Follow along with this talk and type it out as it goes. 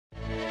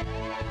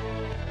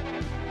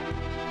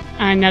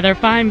Another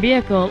fine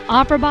vehicle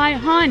offered by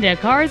Honda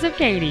Cars of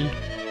Katy.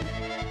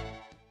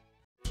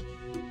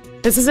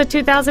 This is a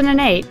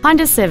 2008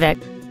 Honda Civic.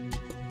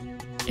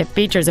 It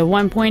features a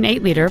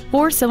 1.8-liter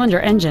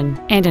four-cylinder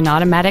engine and an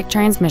automatic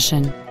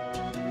transmission.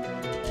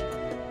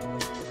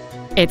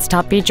 Its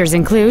top features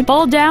include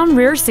fold-down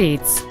rear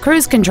seats,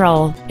 cruise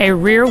control, a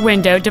rear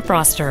window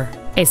defroster,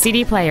 a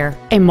CD player,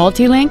 a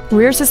multi-link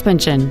rear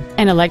suspension,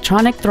 an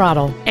electronic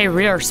throttle, a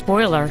rear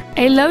spoiler,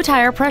 a low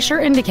tire pressure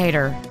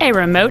indicator, a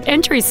remote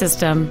entry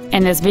system,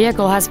 and this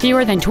vehicle has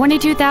fewer than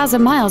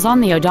 22,000 miles on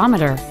the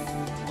odometer.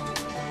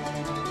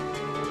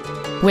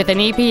 With an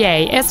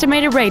EPA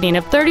estimated rating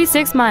of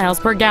 36 miles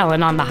per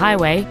gallon on the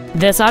highway,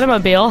 this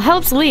automobile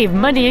helps leave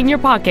money in your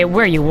pocket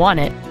where you want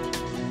it.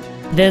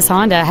 This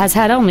Honda has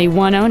had only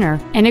one owner,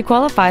 and it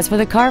qualifies for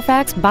the Car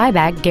Fax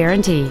buyback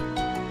guarantee.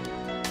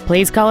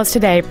 Please call us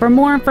today for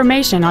more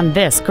information on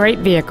this great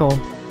vehicle.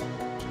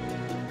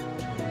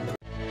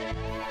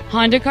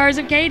 Honda Cars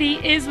of Katy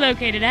is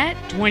located at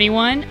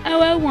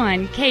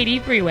 21001 Katy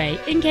Freeway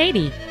in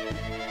Katy.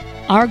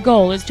 Our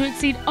goal is to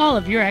exceed all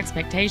of your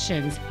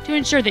expectations to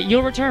ensure that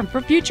you'll return for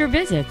future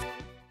visits